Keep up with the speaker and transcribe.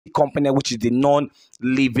component, which is the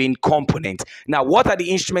non-living component. Now, what are the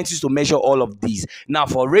instruments used to measure all of these? Now,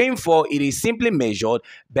 for rainfall, it is simply measured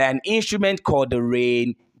by an instrument called the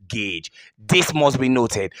rain gauge. This must be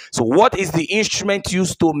noted. So, what is the instrument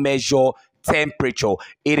used to measure temperature?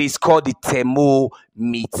 It is called the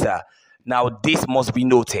thermometer. Now, this must be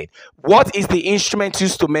noted. What is the instrument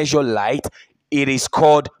used to measure light? It is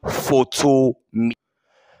called photometer.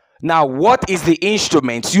 Now, what is the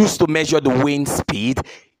instrument used to measure the wind speed?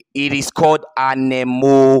 It is called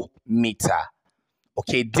anemometer.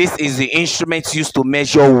 Okay, this is the instrument used to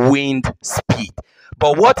measure wind speed.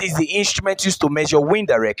 But what is the instrument used to measure wind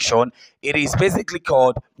direction? It is basically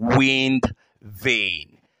called wind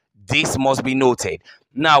vane. This must be noted.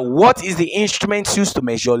 Now, what is the instrument used to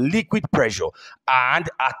measure liquid pressure and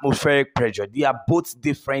atmospheric pressure? They are both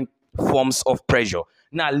different forms of pressure.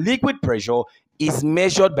 Now, liquid pressure is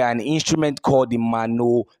measured by an instrument called the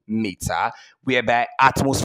manometer, whereby atmospheric